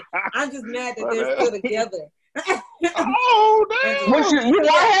Tiny. I'm just mad that they're still together. Oh, damn. You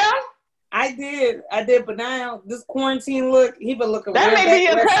want him? I did, but now this quarantine look, he been looking. That may be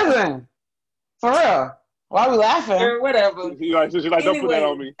your cousin. For real. Why are we laughing? Or whatever. She's like, don't put that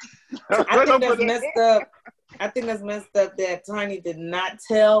on me. I think that's messed up. I think that's messed up that Tiny did not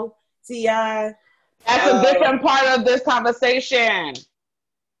tell T.I. That's a different part of this conversation.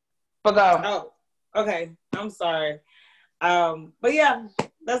 But go. Oh, okay. I'm sorry. But yeah,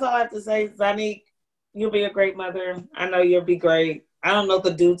 that's all I have to say. Zanique, you'll be a great mother. I know you'll be great. I don't know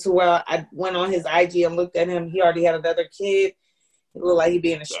the dude too well. I went on his IG and looked at him. He already had another kid. He looked like he'd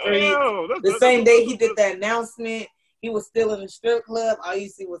be in the street. The same day he did that announcement, he was still in the strip club. All you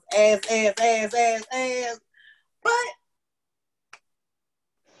see was ass. But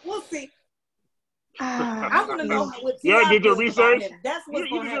we'll see. I want to know what T.I. did your research? That's what's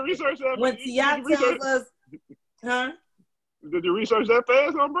going to happen. Research that? When T.I. tells us, huh? Did you research that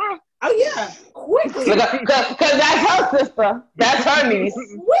fast, bro? Oh, yeah. Quickly. Because that's her sister. That's her niece.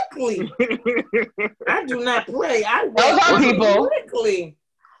 Quickly. I do not play. Those are people. Quickly.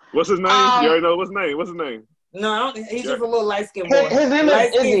 What's his name? You already know what's his name? No, he's just a little light-skinned boy. His name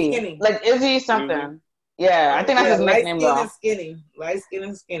is Izzy. Skinny. Like Izzy something. Yeah, I think that's his nickname though. Light skin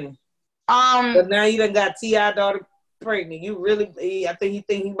and skinny. But now you done got T.I. daughter pregnant. I think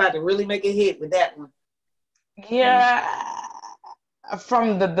he about to really make a hit with that one. Yeah.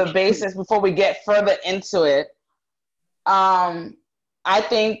 From the basis, before we get further into it, I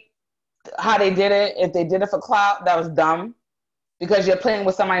think how they did it, if they did it for clout, that was dumb because you're playing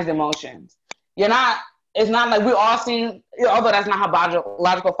with somebody's emotions. It's not like we all seen, although that's not her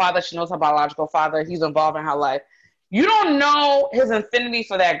biological father, she knows her biological father, he's involved in her life. You don't know his affinity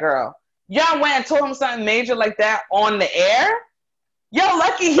for that girl. Y'all went and told him something major like that on the air. You're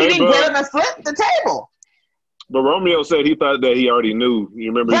lucky he didn't get him and flip the table. But Romeo said he thought that he already knew.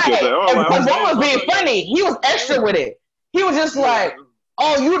 You remember he kept saying, Romeo was being funny. He was extra with it. He was just like,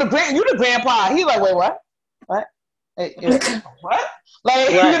 "Oh, you the grandpa." He like, "Wait, what? What? What?" Like,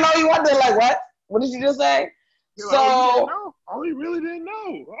 he wondered, like, "What? What did you just say?" He really didn't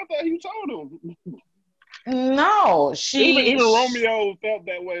know. I thought you told him. No, even Romeo felt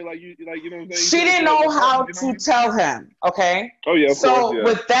that way. Like you know what I'm saying. She didn't know how to tell him. Okay. Oh yeah. Of course, yeah.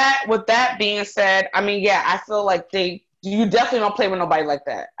 with that being said, I mean, yeah, I feel like you definitely don't play with nobody like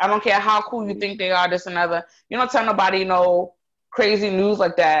that. I don't care how cool you think they are, this and other. You don't tell nobody no crazy news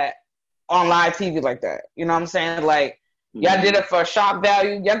like that on live TV like that. You know what I'm saying? Like, y'all did it for shock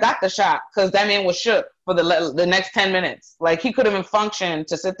value. Y'all got the shock because that man was shook for the next 10 minutes. Like, he couldn't even function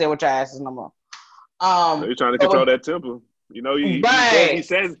to sit there with your asses no more. He's trying to control that temper. You know, he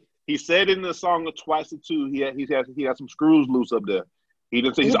said in the song twice or two, he had some screws loose up there. He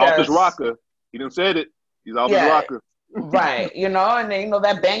didn't say he's off his rocker. He didn't say it. He's off his rocker. Right. You know, and then, you know,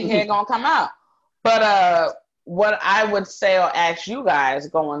 that bang head gonna come out. But what I would say or ask you guys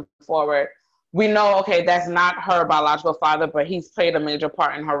going forward, we know, okay, that's not her biological father, but he's played a major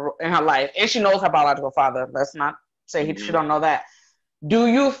part in her life, and she knows her biological father. Let's not say she don't know that. Do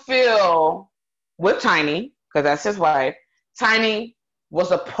you feel with Tiny, because that's his wife, Tiny was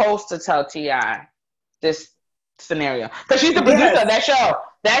supposed to tell T.I. this scenario? Because she's the producer of that show.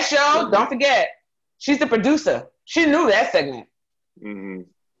 That show, don't forget, she's the producer. She knew that segment. Mm-hmm.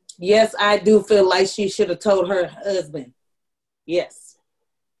 Yes, I do feel like she should have told her husband. Yes.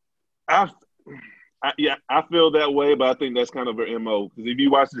 I feel that way, but I think that's kind of her MO. Because if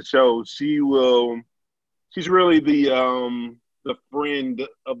you watch the show, she's really the friend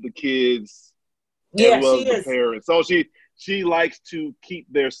of the kids as well as the parents. So she likes to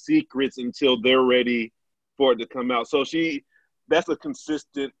keep their secrets until they're ready for it to come out. So that's a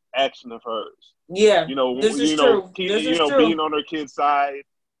consistent action of hers. Yeah, this is true. Being on her kid's side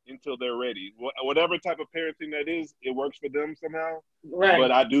until they're ready. Whatever type of parenting that is, it works for them somehow. Right.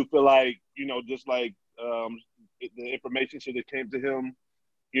 But I do feel like, just like the information should have came to him,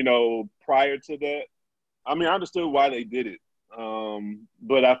 prior to that. I mean, I understood why they did it.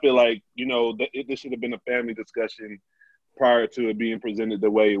 But I feel like, this should have been a family discussion prior to it being presented the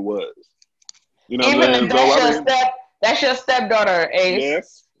way it was. You know what I'm saying? That's your stepdaughter, Ace.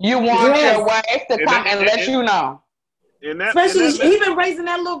 Yes. You want your wife to come and let you know. Especially, he been raising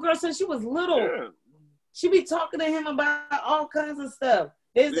that little girl since she was little. Yeah. She be talking to him about all kinds of stuff.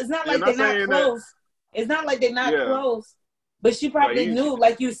 It's not like they're not close. It's not like they're not close. But she probably knew,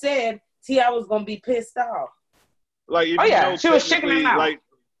 like you said, T.I. was going to be pissed off. Like, she was checking him out.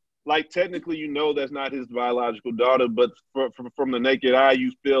 Like technically, that's not his biological daughter, but from the naked eye,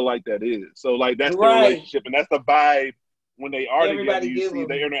 you feel like that is. So, like, that's the relationship, and that's the vibe when they are together. You see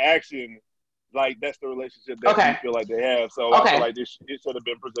the interaction. Like, that's the relationship that you feel like they have. So I feel like it should have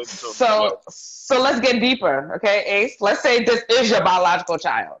been presented to them. So let's get deeper, okay, Ace? Let's say this is your biological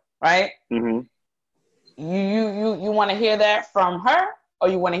child, right? Mm-hmm. You want to hear that from her, or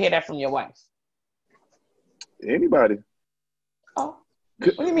you want to hear that from your wife? Anybody. Oh,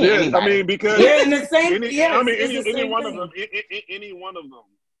 what do you mean? Anybody? I mean, because in the same. Any one of them. Any one of them,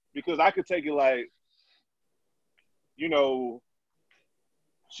 because I could take it like,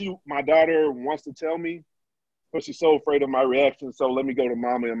 my daughter wants to tell me, but she's so afraid of my reaction. So let me go to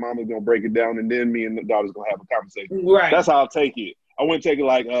mama, and mama's gonna break it down, and then me and the daughter's gonna have a conversation. Right. That's how I'll take it. I wouldn't take it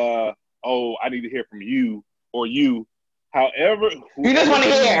like, I need to hear from you or you. However, you just want to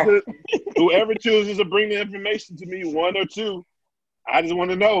hear. Whoever chooses to bring the information to me, one or two, I just want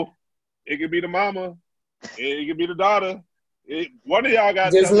to know. It could be the mama. It could be the daughter. One of y'all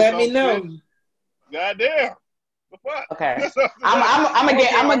got just let me know. Goddamn. The fuck? Okay.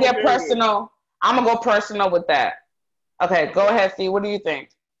 I'm gonna get personal. I'm gonna go personal with that. Okay, go ahead, Steve. What do you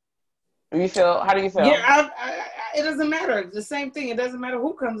think? How do you feel? Yeah, it doesn't matter. It's the same thing. It doesn't matter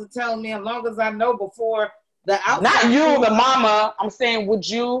who comes to tell me, as long as I know before the outside. Not you, the mama. I'm saying, would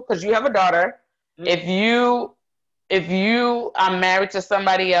you? Because you have a daughter. Mm-hmm. If you are married to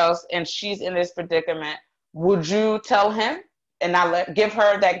somebody else and she's in this predicament, would you tell him and not give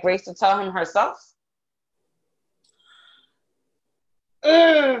her that grace to tell him herself?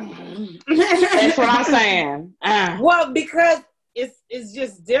 That's what I'm saying. Well, because it's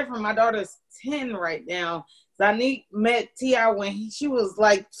just different. My daughter's 10 right now. Zanique met T.I. when she was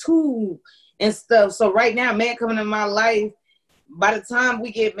like 2 and stuff. So right now, man coming in my life, by the time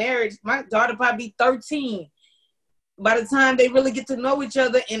we get married, my daughter probably be 13. By the time they really get to know each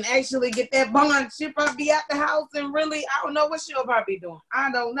other and actually get that bond, she'll probably be at the house and really, I don't know what she'll probably be doing.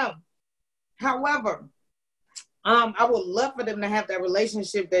 I don't know. However, I would love for them to have that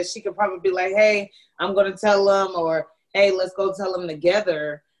relationship that she could probably be like, hey, I'm going to tell them, or hey, let's go tell them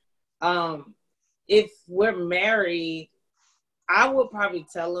together. If we're married, I would probably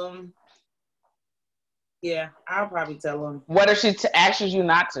tell them. Yeah, I'll probably tell them. What if she asks you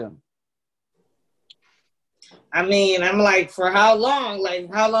not to? I mean, I'm like, for how long?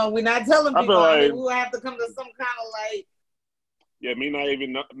 Like, how long we not telling people? We'll have to come to some kind of like. Yeah, me not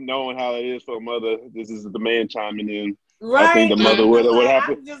even knowing how it is for a mother. This is the man chiming in. Right. I think the mother would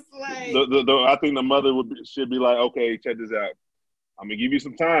happen. I'm just like, I think the mother should be like, okay, check this out. I'm gonna give you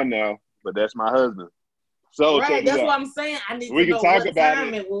some time now, but that's my husband. So right, check this that's out. what I'm saying. I need We to can know talk what about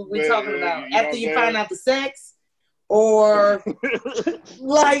time it, we're but, talking about. you know After what you I'm find saying? out the sex, or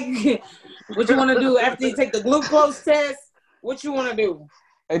like what you want to do after you take the glucose test? What you want to do?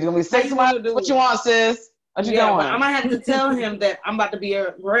 It's gonna be How 6 you months. want to do? What you want, sis? What you Yeah, doing? but I might have to tell him that I'm about to be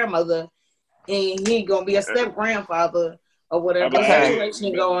a grandmother, and he ain't gonna be a step grandfather or whatever the Okay.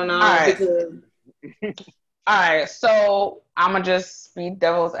 situation going on. All right. Because All right, so I'm gonna just be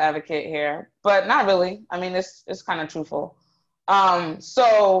devil's advocate here, but not really. I mean, it's kind of truthful.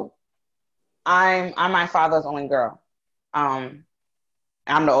 So I'm my father's only girl. I'm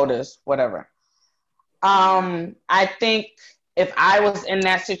the oldest, whatever. I think if I was in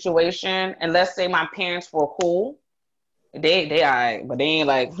that situation, and let's say my parents were cool, they alright, but they ain't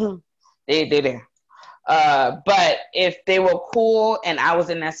like they there. But if they were cool and I was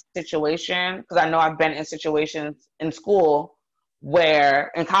in that situation, because I know I've been in situations in school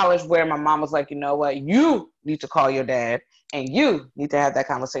in college, where my mom was like, you know what, you need to call your dad and you need to have that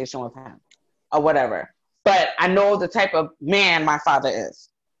conversation with him or whatever. But I know the type of man my father is.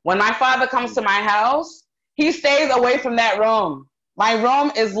 When my father comes to my house, he stays away from that room. My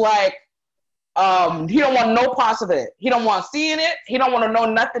room is like, he don't want no parts of it. He don't want seeing it. He don't want to know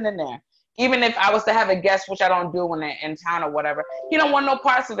nothing in there. Even if I was to have a guest, which I don't do when they're in town or whatever, he don't want no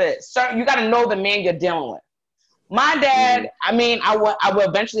parts of it. Sir, you got to know the man you're dealing with. My dad, I mean, I will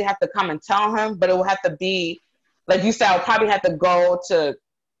eventually have to come and tell him, but it will have to be, like you said, I'll probably have to go to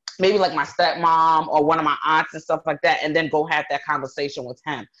maybe like my stepmom or one of my aunts and stuff like that, and then go have that conversation with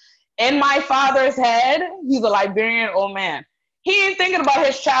him. In my father's head, he's a Liberian old man. He ain't thinking about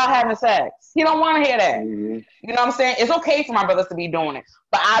his child having sex. He don't want to hear that. Mm-hmm. You know what I'm saying? It's okay for my brothers to be doing it,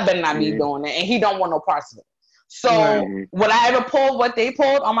 but I better not be doing it, and he don't want no parts of it. So would I ever pull what they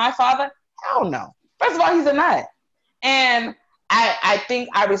pulled on my father? Hell no. First of all, he's a nut. And I think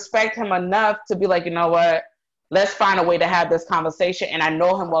I respect him enough to be like, you know what? Let's find a way to have this conversation. And I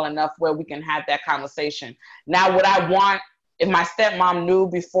know him well enough where we can have that conversation. Now, would I want, if my stepmom knew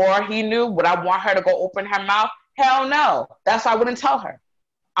before he knew, would I want her to go open her mouth? Hell no. That's why I wouldn't tell her.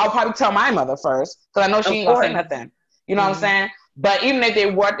 I'll probably tell my mother first, because I know she ain't gonna say nothing. You know what I'm saying? But even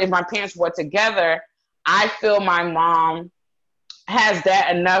if my parents were together, I feel my mom has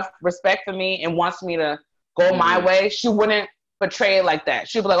that enough respect for me and wants me to go my way. She wouldn't portray it like that.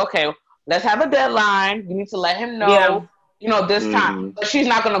 She'd be like, okay, let's have a deadline. You need to let him know, this time. But she's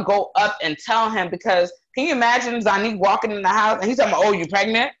not gonna go up and tell him, because can you imagine Zanique walking in the house and he's talking about, oh, you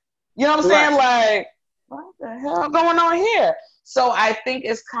pregnant? You know what I'm saying? Like, what the hell going on here? So I think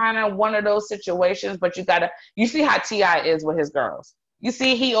it's kind of one of those situations, but you see how T.I. is with his girls. You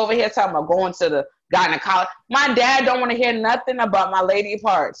see, he over here talking about going to the gynecologist. My dad don't want to hear nothing about my lady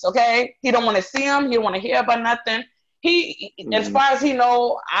parts, okay? He don't want to see them. He don't want to hear about nothing. As far as he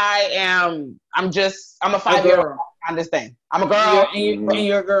know, I'm a 5-year-old on this thing. I'm a girl. And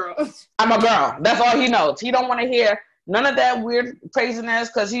you're a girl. I'm a girl. That's all he knows. He don't want to hear none of that weird craziness,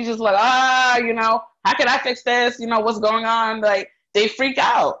 because he's just like, how can I fix this? What's going on? Like, they freak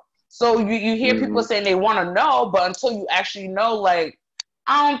out. So you hear people saying they want to know, but until you actually know, like,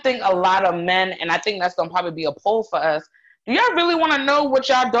 I don't think a lot of men, and I think that's going to probably be a poll for us, do y'all really want to know what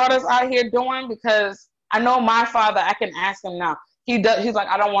y'all daughters out here doing? Because I know my father, I can ask him now. He's like,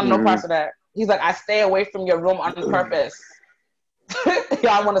 I don't want no parts of that. He's like, I stay away from your room on purpose.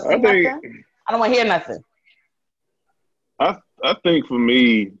 Y'all want to see nothing? I don't want to hear nothing. I think for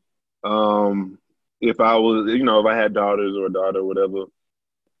me, if I was, if I had daughters or a daughter or whatever,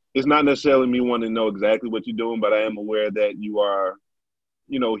 it's not necessarily me wanting to know exactly what you're doing, but I am aware that you are,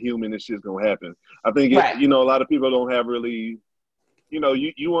 human and shit's gonna happen. I think, a lot of people don't have really, you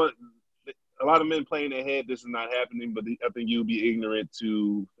want a lot of men playing their head, this is not happening, but I think you'd be ignorant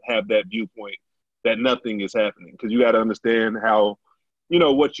to have that viewpoint that nothing is happening, because you got to understand how,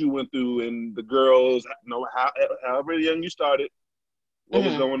 what you went through, and the girls, however young you started, what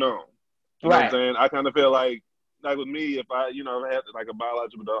was going on. You know what I'm saying? I kind of feel like with me, if I, if I had like a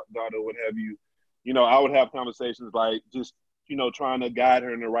biological daughter, what have you, I would have conversations like just, trying to guide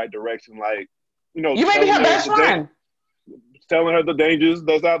her in the right direction. Like, you may be her best friend. Telling her the dangers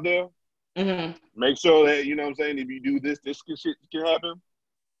that's out there. Make sure that, what I'm saying, if you do this shit can happen.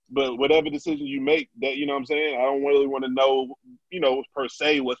 But whatever decision you make, that, what I'm saying, I don't really want to know, per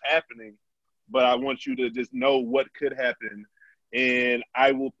se what's happening, but I want you to just know what could happen. And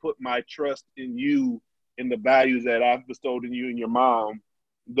I will put my trust in you and the values that I've bestowed in you and your mom,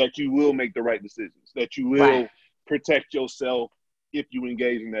 that you will make the right decisions, that you will protect yourself if you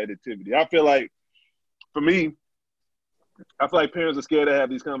engage in that activity. I feel like, for me, parents are scared to have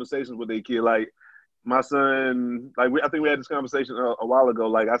these conversations with their kid. Like, my son, like, I think we had this conversation a while ago.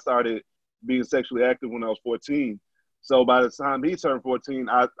 Like, I started being sexually active when I was 14. So by the time he turned 14,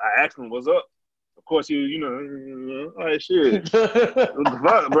 I asked him, "What's up?" Of course, all right, shit. What the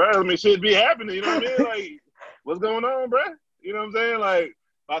fuck, bro? I mean, shit be happening. You know what I mean? Like, what's going on, bro? You know what I'm saying? Like,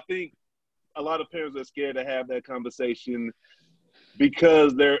 I think a lot of parents are scared to have that conversation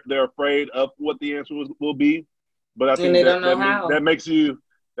because they're afraid of what the answer will be. But I think that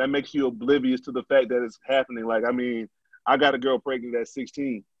makes you oblivious to the fact that it's happening. Like, I mean, I got a girl pregnant at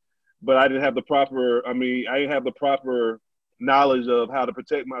 16, but I didn't have the proper knowledge of how to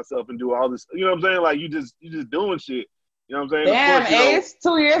protect myself and do all this. You know what I'm saying? Like, you just doing shit. You know what I'm saying? Damn, of course, Ace,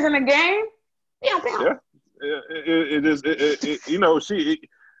 2 years in the game. Yeah.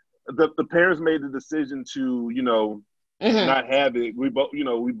 The parents made the decision to, not have it. We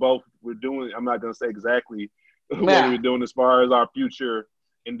both were doing. I'm not gonna say exactly what we were doing as far as our future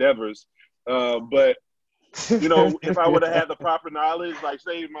endeavors, but if I would have had the proper knowledge, like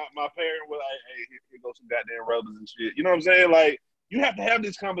say my parent was like, "Hey, here goes some goddamn rubbers and shit," you know what I'm saying? Like, you have to have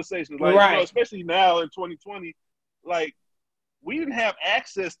these conversations, like right. Especially now in 2020, like we didn't have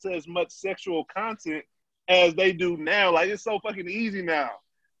access to as much sexual content as they do now. Like, it's so fucking easy now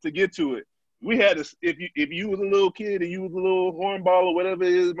to get to it. We had to, if you was a little kid and you was a little hornball or whatever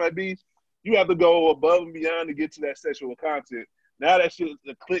it might be, you have to go above and beyond to get to that sexual content. Now that shit is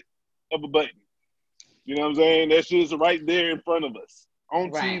a click of a button. You know what I'm saying? That shit's right there in front of us on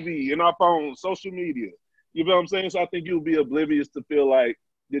TV, in our phones, social media. You know what I'm saying? So I think you'll be oblivious to feel like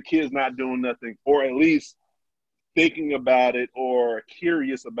your kid's not doing nothing, or at least thinking about it or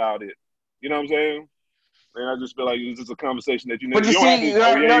curious about it. You know what I'm saying? And I just feel like it's just a conversation that you But you see, you're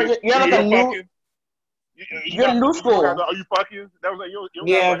like a new. You're new school. Are you fucking? That was like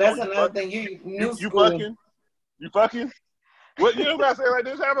that's another thing. You fucking? You fucking? What you know what I say? Like,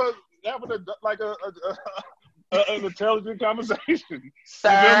 just have an intelligent conversation.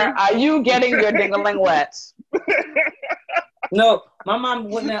 Sir, are you getting your dingling wet? No, my mom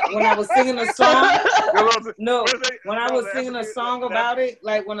when I was singing a song. No, when I was singing a song about it,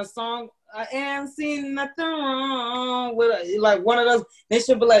 like when a song I ain't seen nothing wrong with like one of those, they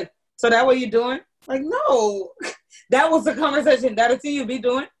should be like, so that what you doing? Like, no, that was the conversation. That'll see you be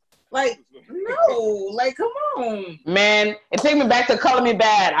doing. Like, no, like, come on. Man, it take me back to Color Me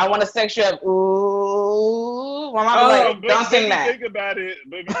Bad. I want to sex you up. Ooh. My mom was like, don't sing that. Think about it.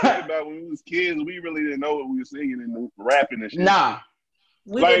 But if you think about when we was kids, we really didn't know what we were singing and rapping and shit. Nah.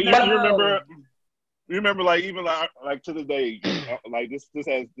 Like, you remember, like, even like to this day, like this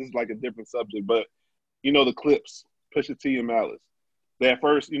is like a different subject, but the clips, Pusha T and Malice. That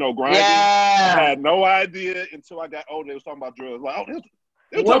first, grinding. Yeah. I had no idea until I got older. They was talking about drugs. Like,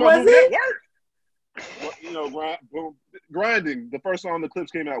 what was it? Grinding. The first song the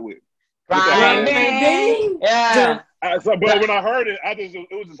clips came out with. Grinding. Yeah. But when I heard it, it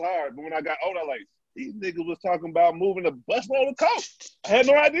was just hard. But when I got older, like, these niggas was talking about moving a busload of coke. I had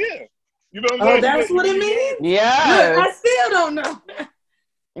no idea. You know what I'm saying? That's what it means? Yeah. Look, I still don't know.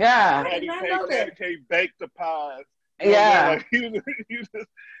 Yeah. I did not know that. Baked the pies. Yeah.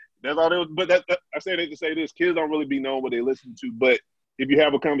 That's all it was. But I say that to say this: kids don't really be knowing what they listen to. But if you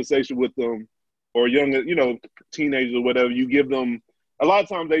have a conversation with them, or young, teenagers or whatever, you give them. A lot of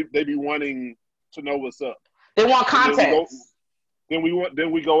times they be wanting to know what's up. They want context. Then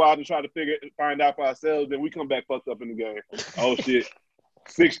we go out and try to find out for ourselves. Then we come back fucked up in the game. Oh shit,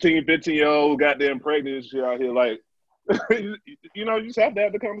 16, 15-year-old goddamn pregnant and shit out here. Like, you just have to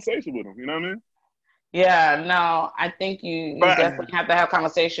have the conversation with them. You know what I mean? Yeah, no, I think you definitely have to have a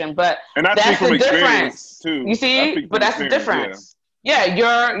conversation, but that's the difference too. You see, but that's the difference. Yeah,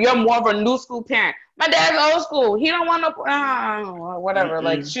 you're more of a new school parent. My dad's old school. He don't want no whatever. Mm-hmm.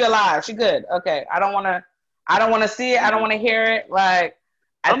 Like, she alive, she good. Okay, I don't want to see it. I don't want to hear it. Like,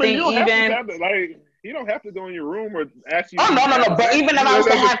 I think you don't have to go in your room or ask you. Oh no. But even if I was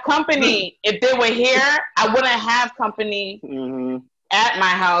to have company, if they were here, I wouldn't have company. Mm-hmm. At my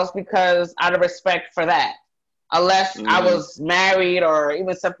house because out of respect for that. Unless I was married or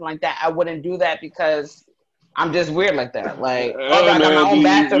even something like that, I wouldn't do that because I'm just weird like that. Like, I got my own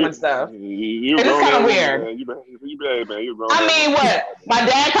bathroom and stuff. It's just kind of weird. I mean, what? My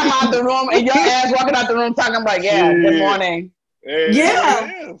dad come out the room and your ass walking out the room talking like, yeah, good morning. Yeah.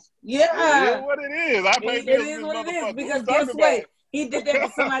 It is what it is. It is what it is because guess what? He did that to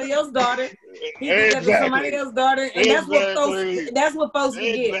somebody else's daughter. And that's what folks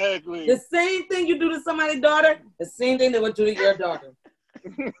forget. The same thing you do to somebody's daughter, the same thing they would do to your daughter.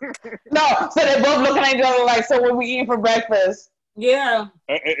 No, so they're both looking at each other like, so what we eating for breakfast? Yeah.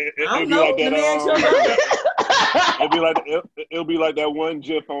 I don't know. It'll be like that one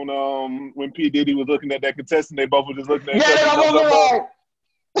gif on when P. Diddy was looking at that contestant. They both were just looking at each other.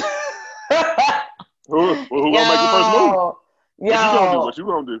 Who gonna make the first move? What you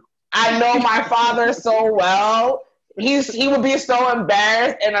gonna do? I know my father so well. He would be so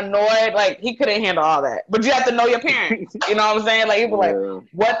embarrassed and annoyed. Like, he couldn't handle all that. But you have to know your parents. You know what I'm saying? Like, he'd be like,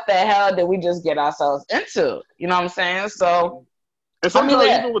 what the hell did we just get ourselves into? You know what I'm saying? So, and sometimes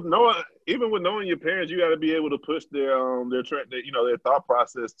even with knowing your parents, you got to be able to push their thought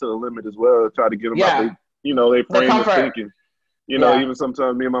process to the limit as well. Try to get them out their frame of thinking. Even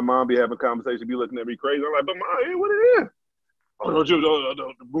sometimes me and my mom be having conversations, be looking at me crazy. I'm like, but mom, hey, what it is? Oh,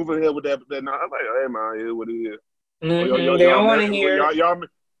 don't move ahead with that. Now I'm like, hey, man, here's what it is. Mm-hmm. They don't want to hear.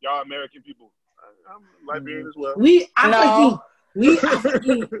 Y'all American people. I'm Liberian as well.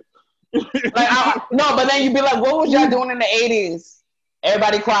 No, but then you'd be like, what was y'all doing in the 80s?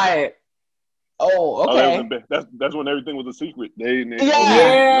 Everybody quiet. Oh, okay. That's when everything was a secret. Only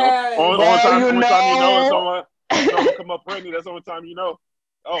time you know someone come up pregnant. That's the only time you know.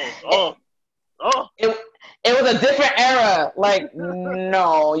 Oh. It was a different era. Like,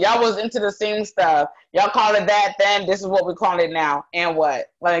 no, y'all was into the same stuff. Y'all call it that then. This is what we call it now. And what?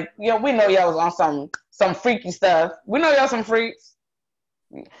 Like, we know y'all was on some freaky stuff. We know y'all some freaks.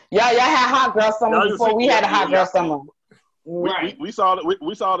 Y'all had hot girl summer before we had a hot girl summer. Right. We saw the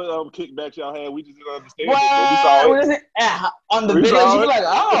kickbacks y'all had. We just didn't understand it. But we saw it. On the videos, you be like,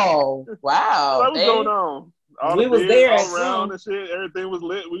 oh, wow. What was going on? We was there all around and shit. Everything was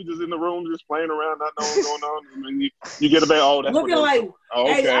lit. We just in the room just playing around, not knowing what's going on. And then you get a bag. Oh, that's looking like.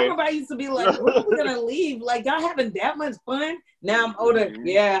 Okay. Hey, I remember I used to be like, when are we gonna leave? Like, y'all having that much fun? Now I'm older. Mm-hmm.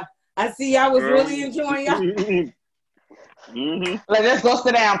 Yeah, I see y'all was really enjoying y'all. Mm-hmm. Like, let's go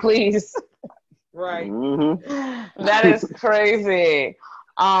sit down, please. Right. Mm-hmm. That is crazy.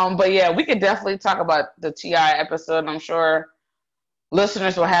 But yeah, we could definitely talk about the T.I. episode. I'm sure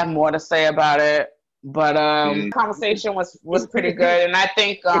listeners will have more to say about it. But conversation was pretty good, and I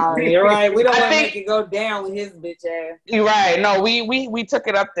think you're right. We don't want to make it go down with his bitch ass. You're right. No, we took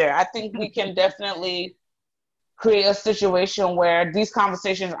it up there. I think we can definitely create a situation where these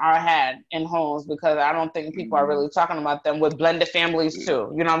conversations are had in homes, because I don't think people are really talking about them with blended families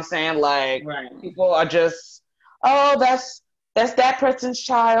too. You know what I'm saying? Like, people are just, oh, that's that person's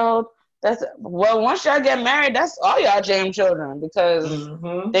child. Once y'all get married, that's all y'all damn children, because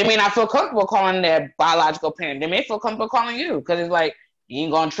they may not feel comfortable calling their biological parent. They may feel comfortable calling you, because it's like, you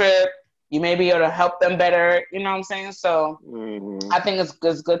ain't gonna trip. You may be able to help them better. You know what I'm saying? So I think it's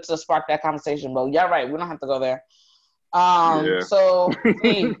good to spark that conversation. But you're right. We don't have to go there. So,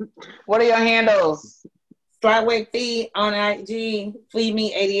 what are your handles? Flyway Feed on IG. Feed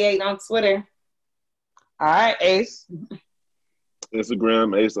me 88 on Twitter. All right, Ace.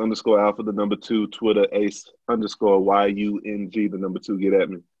 Instagram, Ace_Alpha, the number 2. Twitter, Ace_YUNG, the number 2. Get at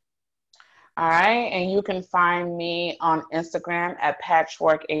me. All right. And you can find me on Instagram at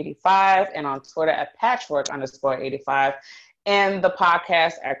Patchwork85 and on Twitter at Patchwork_85, and the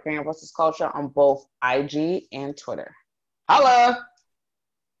podcast at Korean vs. Culture on both IG and Twitter. Holla!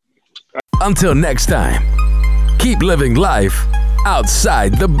 Until next time, keep living life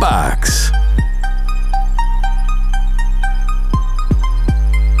outside the box.